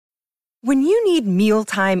When you need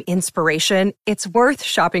mealtime inspiration, it's worth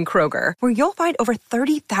shopping Kroger, where you'll find over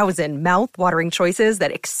 30,000 mouth-watering choices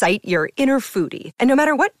that excite your inner foodie. And no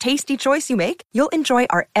matter what tasty choice you make, you'll enjoy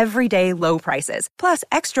our everyday low prices, plus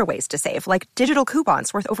extra ways to save, like digital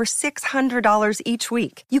coupons worth over $600 each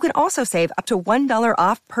week. You can also save up to $1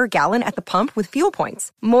 off per gallon at the pump with fuel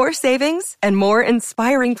points. More savings and more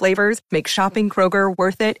inspiring flavors make shopping Kroger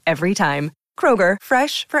worth it every time. Kroger,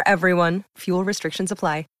 fresh for everyone. Fuel restrictions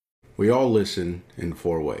apply. We all listen in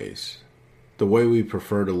 4 ways. The way we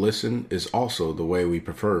prefer to listen is also the way we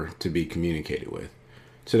prefer to be communicated with.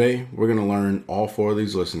 Today, we're going to learn all 4 of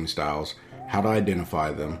these listening styles, how to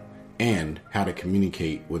identify them, and how to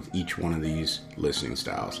communicate with each one of these listening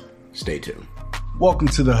styles. Stay tuned. Welcome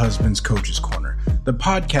to the Husband's Coach's Corner, the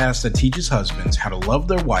podcast that teaches husbands how to love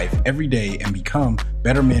their wife every day and become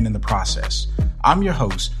better men in the process. I'm your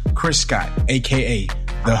host, Chris Scott, aka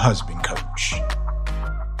The Husband Coach.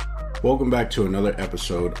 Welcome back to another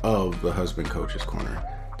episode of the Husband Coach's Corner.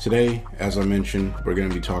 Today, as I mentioned, we're going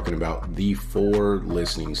to be talking about the 4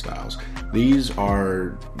 listening styles. These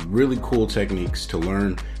are really cool techniques to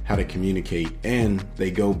learn how to communicate, and they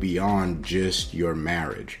go beyond just your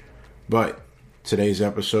marriage. But today's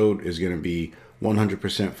episode is going to be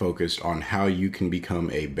 100% focused on how you can become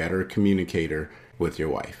a better communicator with your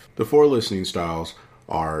wife. The 4 listening styles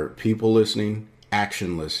are people listening,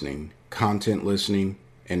 action listening, content listening,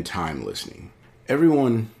 and time listening.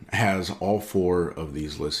 Everyone has all 4 of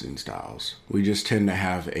these listening styles. We just tend to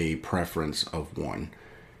have a preference of one.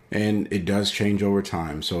 And it does change over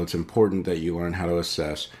time, so it's important that you learn how to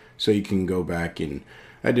assess so you can go back and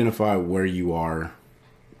identify where you are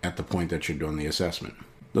at the point that you're doing the assessment.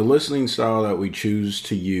 The listening style that we choose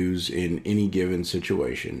to use in any given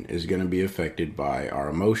situation is going to be affected by our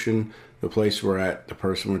emotion, the place we're at, the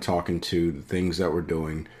person we're talking to, the things that we're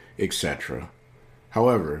doing, etc.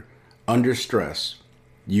 However, under stress,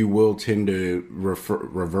 you will tend to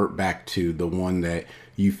revert back to the one that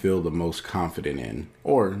you feel the most confident in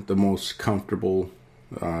or the most comfortable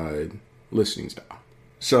listening style.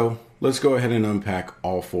 So let's go ahead and unpack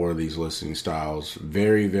all 4 of these listening styles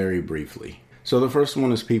very, very briefly. So the first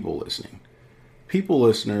one is people listening. People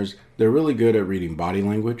listeners, they're really good at reading body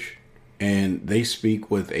language, and they speak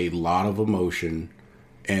with a lot of emotion,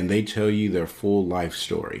 and they tell you their full life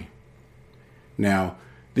story. Now,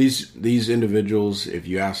 these individuals, if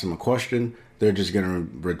you ask them a question, they're just going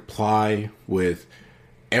to reply with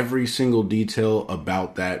every single detail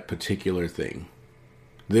about that particular thing.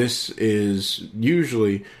 This is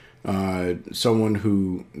usually someone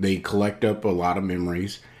who they collect up a lot of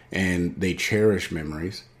memories and they cherish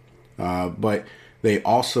memories, but they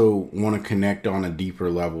also want to connect on a deeper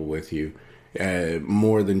level with you,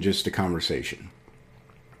 more than just a conversation.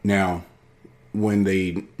 Now, when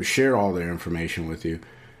they share all their information with you,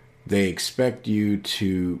 they expect you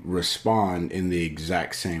to respond in the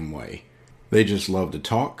exact same way. They just love to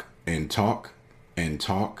talk and talk and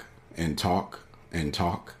talk and talk and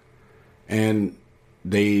talk, and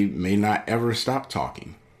they may not ever stop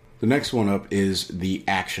talking. The next one up is the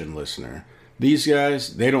action listener. These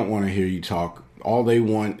guys, they don't want to hear you talk. All they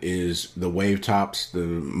want is the wave tops, the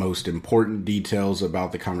most important details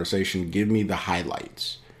about the conversation. Give me the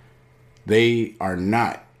highlights. They are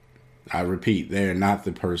not, I repeat, they are not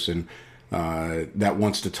the person that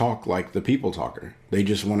wants to talk like the people talker. They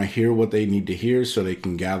just want to hear what they need to hear so they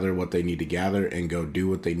can gather what they need to gather and go do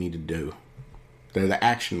what they need to do. They're the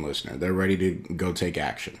action listener. They're ready to go take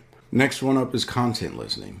action. Next one up is content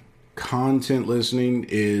listening. Content listening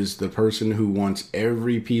is the person who wants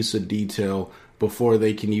every piece of detail before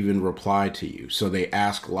they can even reply to you. So they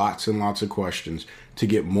ask lots and lots of questions to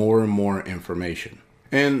get more and more information.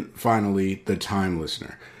 And finally, the time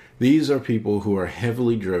listener. These are people who are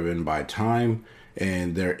heavily driven by time,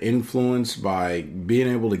 and they're influenced by being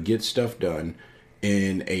able to get stuff done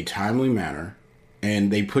in a timely manner,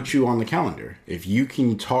 and they put you on the calendar. If you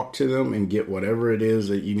can talk to them and get whatever it is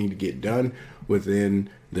that you need to get done within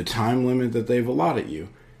the time limit that they've allotted you,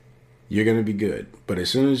 you're going to be good. But as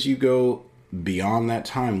soon as you go beyond that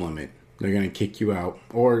time limit, they're going to kick you out,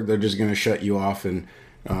 or they're just going to shut you off and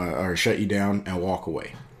or shut you down and walk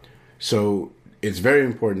away. So it's very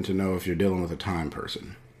important to know if you're dealing with a time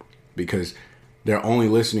person, because they're only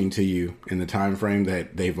listening to you in the time frame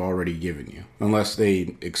that they've already given you, unless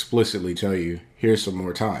they explicitly tell you, here's some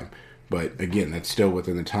more time. But again, that's still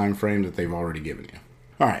within the time frame that they've already given you.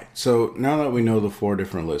 All right, so now that we know the 4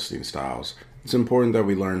 different listening styles, it's important that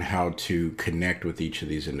we learn how to connect with each of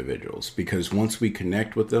these individuals, because once we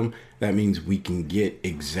connect with them, that means we can get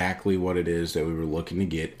exactly what it is that we were looking to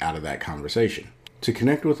get out of that conversation. To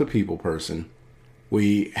connect with a people person,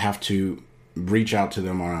 we have to reach out to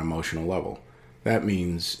them on an emotional level. That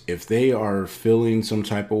means if they are feeling some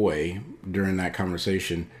type of way during that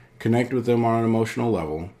conversation, connect with them on an emotional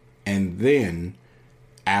level and then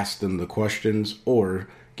ask them the questions or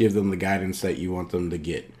give them the guidance that you want them to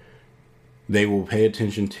get. They will pay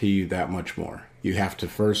attention to you that much more. You have to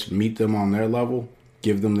first meet them on their level,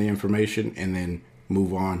 give them the information, and then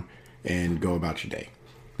move on and go about your day.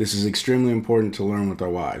 This is extremely important to learn with our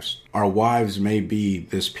wives. Our wives may be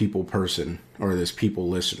this people person or this people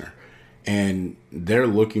listener, and they're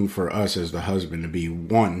looking for us as the husband to be,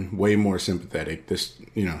 one, way more sympathetic. This,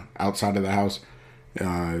 outside of the house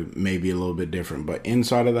may be a little bit different, but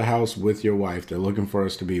inside of the house with your wife, they're looking for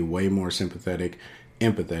us to be way more sympathetic,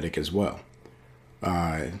 empathetic as well.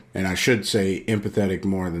 And I should say empathetic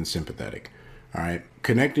more than sympathetic. All right.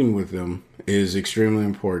 Connecting with them is extremely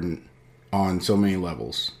important on so many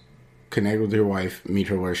levels. Connect with your wife, meet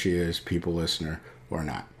her where she is, people listener or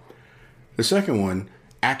not. The second one,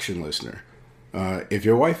 action listener. If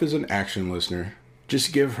your wife is an action listener,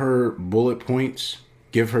 just give her bullet points,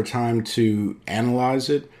 give her time to analyze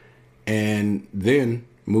it, and then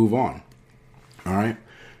move on. All right.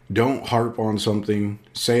 Don't harp on something,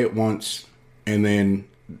 say it once, and then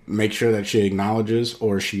make sure that she acknowledges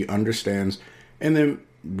or she understands, and then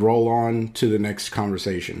roll on to the next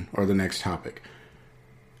conversation or the next topic.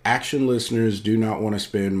 Action listeners do not want to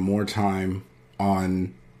spend more time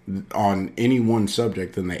on any one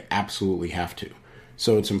subject than they absolutely have to.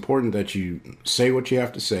 So it's important that you say what you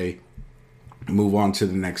have to say, move on to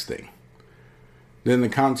the next thing. Then the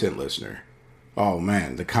content listener. Oh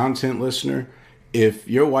man, the content listener. If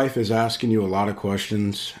your wife is asking you a lot of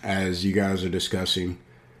questions as you guys are discussing,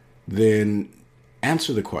 then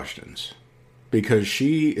answer the questions, because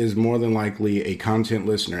she is more than likely a content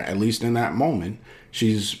listener. At least in that moment,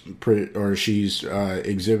 she's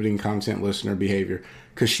exhibiting content listener behavior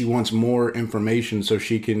because she wants more information so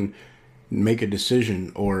she can make a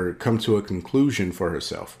decision or come to a conclusion for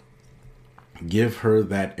herself. Give her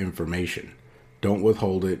that information. Don't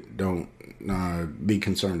withhold it. Don't be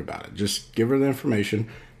concerned about it. Just give her the information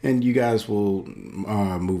and you guys will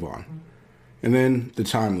move on. And then the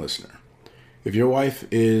time listener. If your wife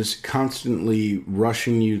is constantly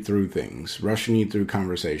rushing you through things, rushing you through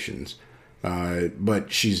conversations,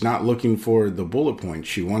 but she's not looking for the bullet points,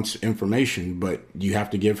 she wants information, but you have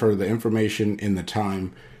to give her the information in the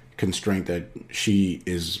time constraint that she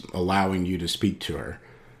is allowing you to speak to her.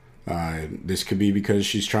 This could be because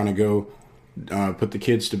she's trying to go put the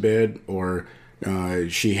kids to bed, or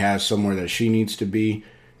she has somewhere that she needs to be.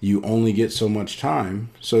 You only get so much time,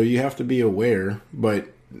 so you have to be aware, but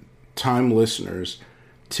time listeners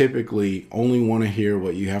typically only want to hear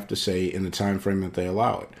what you have to say in the time frame that they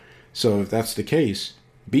allow it. So if that's the case,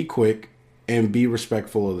 be quick and be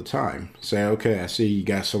respectful of the time. Say, okay, I see you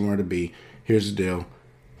got somewhere to be. Here's the deal.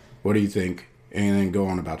 What do you think? And then go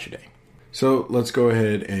on about your day. So let's go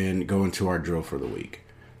ahead and go into our drill for the week.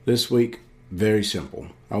 This week, very simple.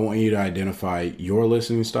 I want you to identify your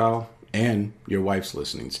listening style and your wife's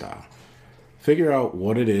listening style. Figure out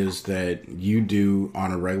what it is that you do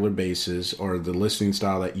on a regular basis, or the listening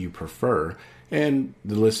style that you prefer and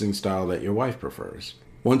the listening style that your wife prefers.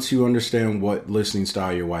 Once you understand what listening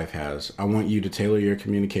style your wife has, I want you to tailor your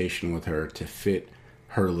communication with her to fit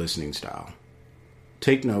her listening style.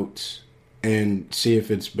 Take notes and see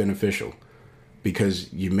if it's beneficial,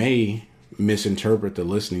 because you may misinterpret the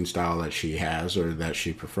listening style that she has or that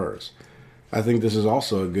she prefers. I think this is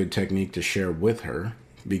also a good technique to share with her,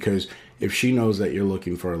 because if she knows that you're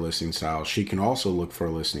looking for a listening style, she can also look for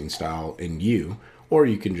a listening style in you, or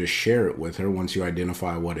you can just share it with her once you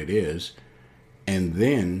identify what it is, and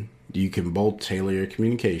then you can both tailor your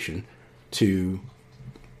communication to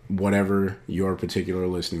whatever your particular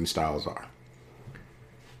listening styles are.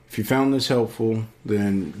 If you found this helpful,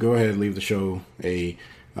 then go ahead and leave the show a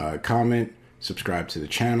comment, subscribe to the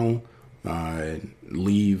channel,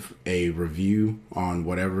 leave a review on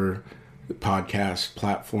whatever podcast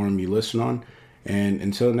platform you listen on. And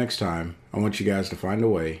until next time, I want you guys to find a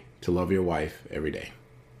way to love your wife every day.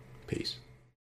 Peace.